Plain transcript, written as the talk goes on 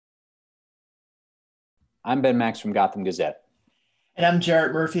I'm Ben Max from Gotham Gazette. And I'm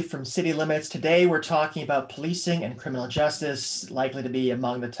Jarrett Murphy from City Limits. Today, we're talking about policing and criminal justice, likely to be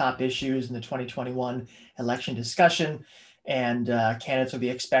among the top issues in the 2021 election discussion. And candidates will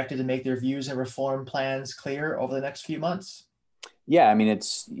be expected to make their views and reform plans clear over the next few months. Yeah, I mean,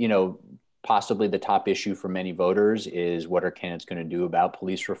 possibly the top issue for many voters is what are candidates going to do about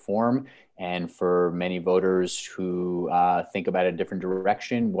police reform? And for many voters who think about a different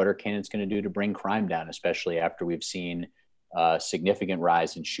direction, what are candidates going to do to bring crime down, especially after we've seen a significant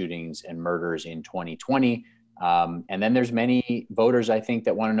rise in shootings and murders in 2020? And then there's many voters, I think,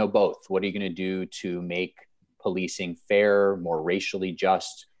 that want to know both. What are you going to do to make policing fair, more racially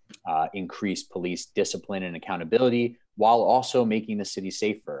just, increase police discipline and accountability, while also making the city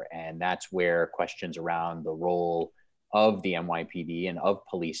safer? And that's where questions around the role of the NYPD and of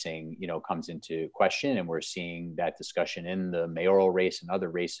policing, comes into question. And we're seeing that discussion in the mayoral race and other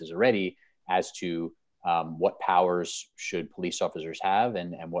races already as to what powers should police officers have,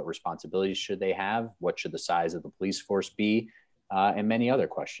 and what responsibilities should they have? What should the size of the police force be? And many other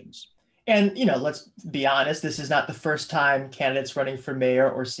questions. And, let's be honest, this is not the first time candidates running for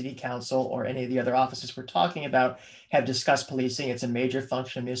mayor or city council or any of the other offices we're talking about have discussed policing. It's a major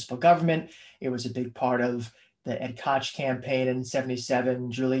function of municipal government. It was a big part of the Ed Koch campaign in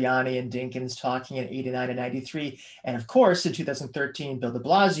 77, Giuliani and Dinkins talking in 89 and 93. And of course, in 2013, Bill de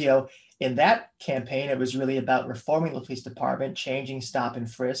Blasio. In that campaign, it was really about reforming the police department, changing stop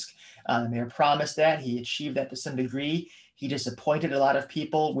and frisk. The mayor promised that. He achieved that to some degree. He disappointed a lot of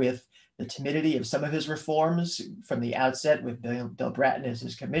people with the timidity of some of his reforms from the outset, with Bill Bratton as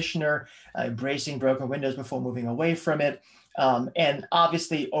his commissioner, embracing broken windows before moving away from it. And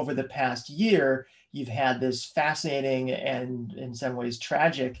obviously, over the past year, you've had this fascinating and in some ways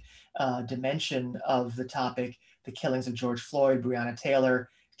tragic dimension of the topic, the killings of George Floyd, Breonna Taylor,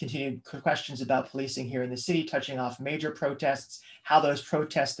 continued questions about policing here in the city, touching off major protests, how those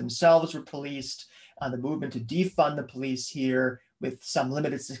protests themselves were policed, the movement to defund the police here, with some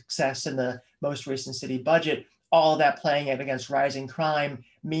limited success in the most recent city budget. All of that playing out against rising crime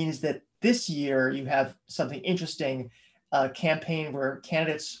means that this year you have something interesting, a campaign where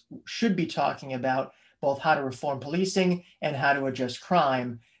candidates should be talking about both how to reform policing and how to address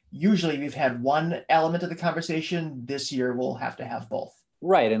crime. Usually we've had one element of the conversation. This year we'll have to have both.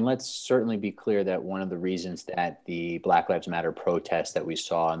 Right. And let's certainly be clear that one of the reasons that the Black Lives Matter protests that we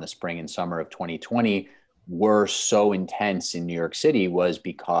saw in the spring and summer of 2020 were so intense in New York City was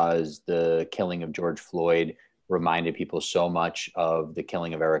because the killing of George Floyd reminded people so much of the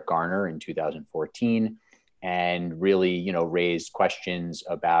killing of Eric Garner in 2014, and really, raised questions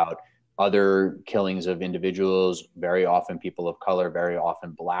about other killings of individuals, very often people of color, very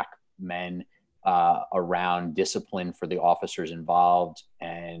often Black men, around discipline for the officers involved,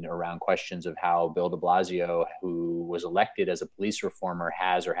 and around questions of how Bill de Blasio, who was elected as a police reformer,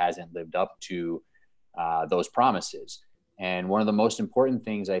 has or hasn't lived up to those promises. And one of the most important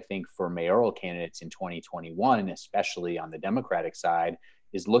things, I think, for mayoral candidates in 2021, especially on the Democratic side,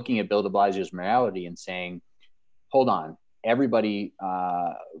 is looking at Bill de Blasio's morality and saying, hold on, everybody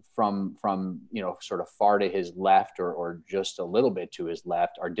from sort of far to his left, or just a little bit to his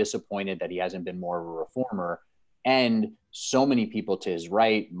left, are disappointed that he hasn't been more of a reformer. And so many people to his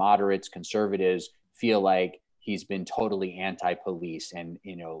right, moderates, conservatives, feel like he's been totally anti-police, and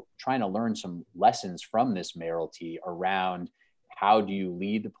trying to learn some lessons from this mayoralty around how do you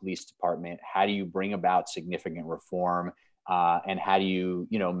lead the police department, how do you bring about significant reform, and how do you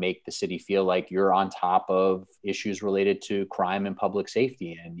make the city feel like you're on top of issues related to crime and public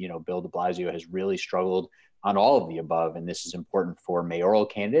safety. And Bill de Blasio has really struggled on all of the above, and this is important for mayoral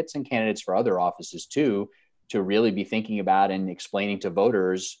candidates and candidates for other offices too, to really be thinking about and explaining to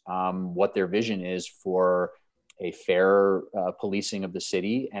voters what their vision is for a fair policing of the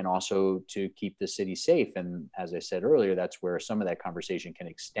city, and also to keep the city safe. And as I said earlier, that's where some of that conversation can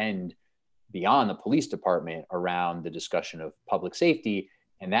extend beyond the police department around the discussion of public safety.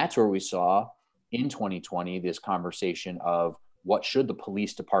 And that's where we saw in 2020 this conversation of, what should the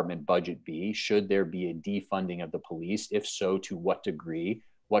police department budget be? Should there be a defunding of the police? If so, to what degree?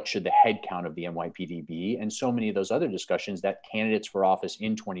 What should the headcount of the NYPD be? And so many of those other discussions that candidates for office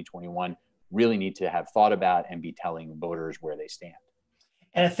in 2021 really need to have thought about and be telling voters where they stand.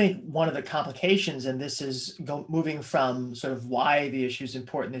 And I think one of the complications, and this is moving from sort of why the issue is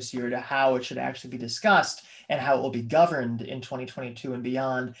important this year to how it should actually be discussed and how it will be governed in 2022 and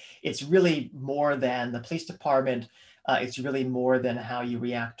beyond. It's really more than the police department. It's really more than how you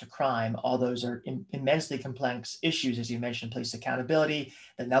react to crime. All those are immensely complex issues, as you mentioned: police accountability,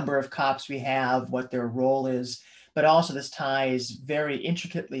 the number of cops we have, what their role is. but also this ties very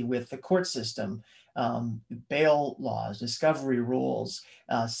intricately with the court system, bail laws, discovery rules,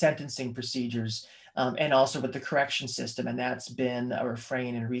 sentencing procedures, and also with the correction system. And that's been a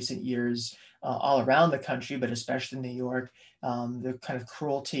refrain in recent years all around the country, but especially in New York. The kind of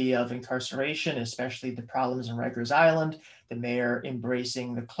cruelty of incarceration, especially the problems in Rikers Island, the mayor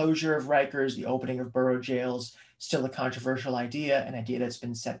embracing the closure of Rikers, the opening of borough jails, still a controversial idea, an idea that's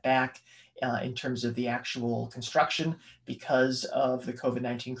been set back in terms of the actual construction because of the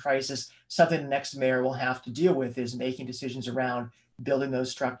COVID-19 crisis. Something the next mayor will have to deal with is making decisions around building those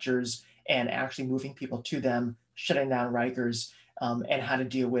structures and actually moving people to them, shutting down Rikers, and how to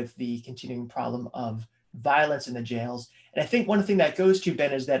deal with the continuing problem of violence in the jails. And I think one thing that goes to,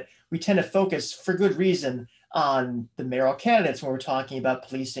 Ben, is that we tend to focus, for good reason, on the mayoral candidates when we're talking about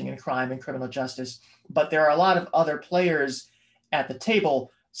policing and crime and criminal justice. But there are a lot of other players at the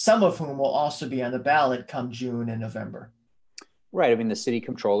table, some of whom will also be on the ballot come June and November. Right. I mean, the city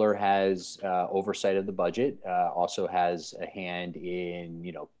controller has oversight of the budget, also has a hand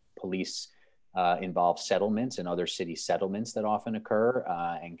in, police involved settlements and other city settlements that often occur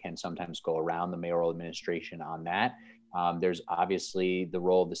and can sometimes go around the mayoral administration on that. There's obviously the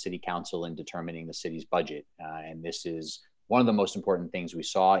role of the city council in determining the city's budget. And this is one of the most important things we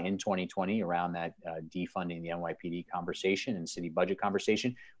saw in 2020 around that defunding the NYPD conversation and city budget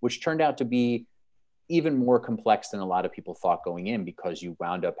conversation, which turned out to be even more complex than a lot of people thought going in, because you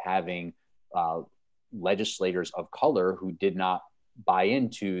wound up having legislators of color who did not buy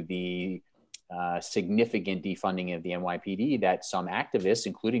into the significant defunding of the NYPD that some activists,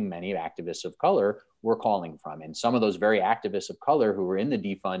 including many activists of color, were calling from. And some of those very activists of color who were in the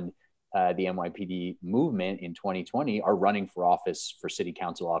defund the NYPD movement in 2020 are running for office, for city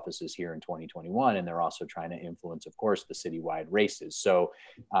council offices here in 2021. And they're also trying to influence, of course, the citywide races. So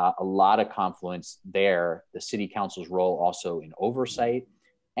a lot of confluence there. The city council's role also in oversight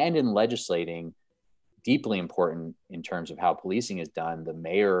and in legislating, deeply important in terms of how policing is done. The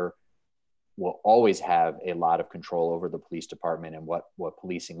mayor will always have a lot of control over the police department and what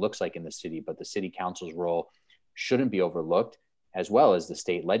policing looks like in the city, but the city council's role shouldn't be overlooked, as well as the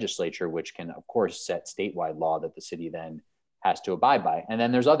state legislature, which can, of course, set statewide law that the city then has to abide by. And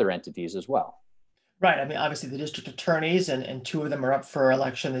then there's other entities as well. Right. I mean, obviously, the district attorneys, and two of them are up for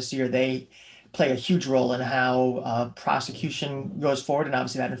election this year. They play a huge role in how prosecution goes forward, and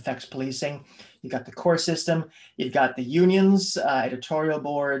obviously that affects policing. You've got the core system, you've got the unions, editorial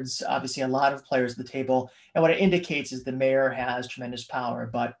boards, obviously a lot of players at the table. And what it indicates is the mayor has tremendous power,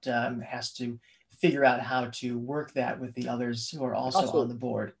 but has to figure out how to work that with the others who are also on the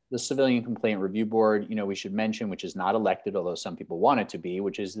board. The Civilian Complaint Review Board, we should mention, which is not elected, although some people want it to be,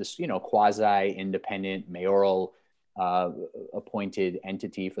 which is this, quasi-independent mayoral appointed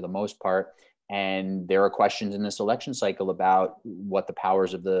entity for the most part. And there are questions in this election cycle about what the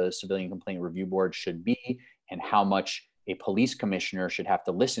powers of the Civilian Complaint Review Board should be and how much a police commissioner should have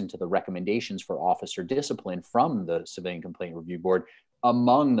to listen to the recommendations for officer discipline from the Civilian Complaint Review Board.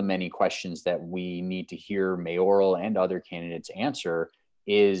 Among the many questions that we need to hear mayoral and other candidates answer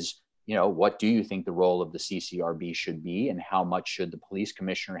is, what do you think the role of the CCRB should be, and how much should the police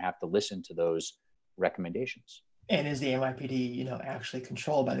commissioner have to listen to those recommendations? And is the NYPD, actually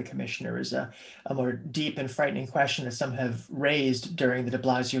controlled by the commissioner, is a more deep and frightening question that some have raised during the de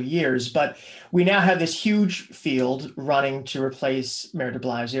Blasio years. But we now have this huge field running to replace Mayor de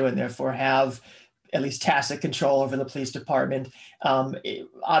Blasio, and therefore have at least tacit control over the police department.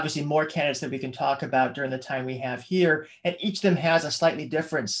 Obviously, more candidates that we can talk about during the time we have here, and each of them has a slightly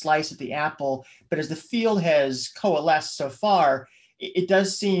different slice at the apple. But as the field has coalesced so far, it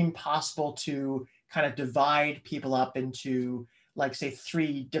does seem possible to kind of divide people up into, like, say,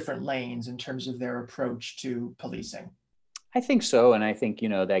 three different lanes in terms of their approach to policing. I think so. And I think,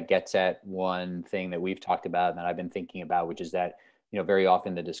 that gets at one thing that we've talked about and that I've been thinking about, which is that, very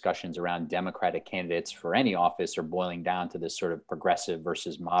often the discussions around Democratic candidates for any office are boiling down to this sort of progressive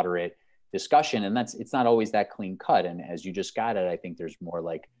versus moderate discussion. And it's not always that clean cut. And as you just got it, I think there's more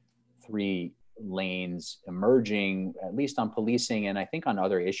like three lanes emerging, at least on policing, and I think on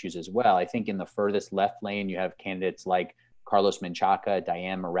other issues as well. I think in the furthest left lane, you have candidates like Carlos Menchaca,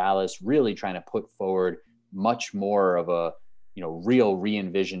 Diane Morales, really trying to put forward much more of a, real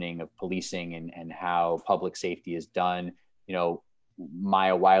re-envisioning of policing and how public safety is done.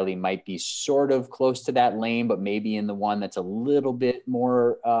 Maya Wiley might be sort of close to that lane, but maybe in the one that's a little bit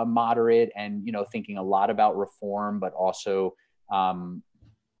more moderate and, thinking a lot about reform, but also,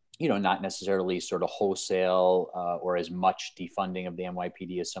 not necessarily sort of wholesale or as much defunding of the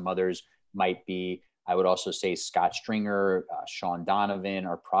NYPD as some others might be. I would also say Scott Stringer, Sean Donovan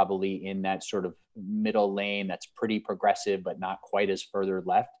are probably in that sort of middle lane that's pretty progressive, but not quite as further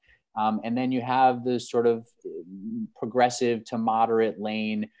left. And then you have the sort of progressive to moderate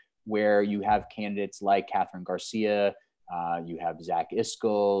lane where you have candidates like Catherine Garcia, you have Zach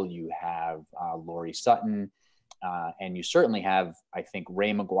Iscol, you have Lori Sutton, and you certainly have, I think,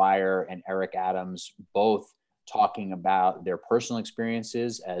 Ray McGuire and Eric Adams both talking about their personal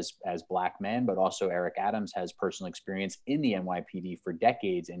experiences as Black men, but also Eric Adams has personal experience in the NYPD for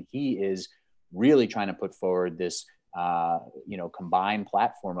decades, and he is really trying to put forward this combined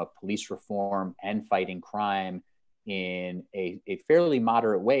platform of police reform and fighting crime in a fairly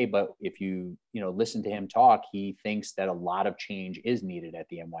moderate way. But if you listen to him talk, he thinks that a lot of change is needed at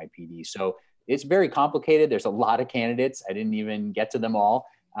the NYPD. So it's very complicated. There's a lot of candidates. I didn't even get to them all.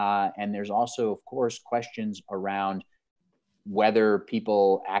 And there's also, of course, questions around whether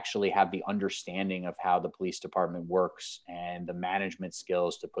people actually have the understanding of how the police department works and the management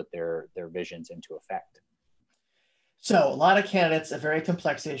skills to put their visions into effect. So a lot of candidates, a very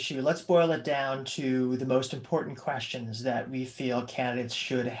complex issue. Let's boil it down to the most important questions that we feel candidates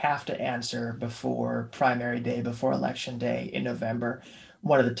should have to answer before primary day, before election day in November.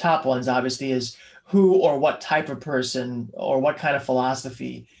 One of the top ones, obviously, is who or what type of person or what kind of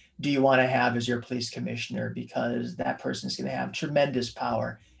philosophy do you want to have as your police commissioner? Because that person is going to have tremendous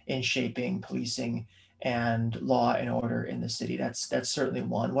power in shaping policing and law and order in the city. That's certainly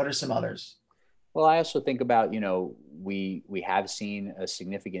one. What are some others? Well, I also think about, we have seen a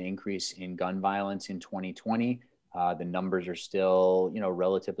significant increase in gun violence in 2020. The numbers are still,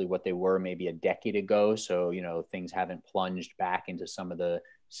 relatively what they were maybe a decade ago. So, things haven't plunged back into some of the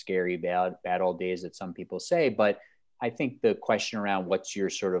scary, bad old days that some people say. But I think the question around what's your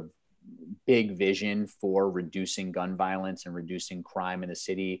sort of big vision for reducing gun violence and reducing crime in the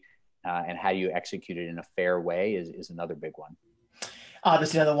city, and how do you execute it in a fair way is another big one.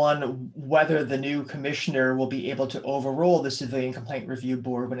 Obviously, another one, whether the new commissioner will be able to overrule the Civilian Complaint Review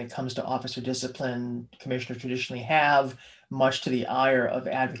Board when it comes to officer discipline. Commissioners traditionally have, much to the ire of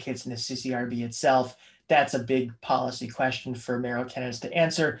advocates in the CCRB itself. That's a big policy question for mayoral candidates to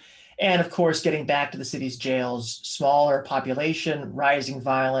answer. And of course, getting back to the city's jails, smaller population, rising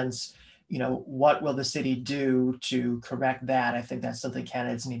violence. What will the city do to correct that? I think that's something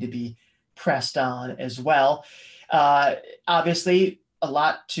candidates need to be pressed on as well. Obviously, a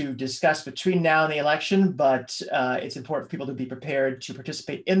lot to discuss between now and the election, but it's important for people to be prepared to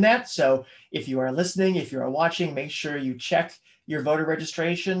participate in that. So if you are listening, if you are watching, make sure you check your voter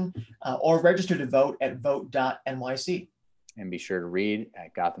registration or register to vote at vote.nyc. And be sure to read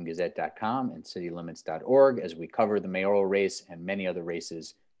at gothamgazette.com and citylimits.org as we cover the mayoral race and many other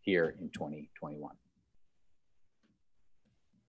races here in 2021.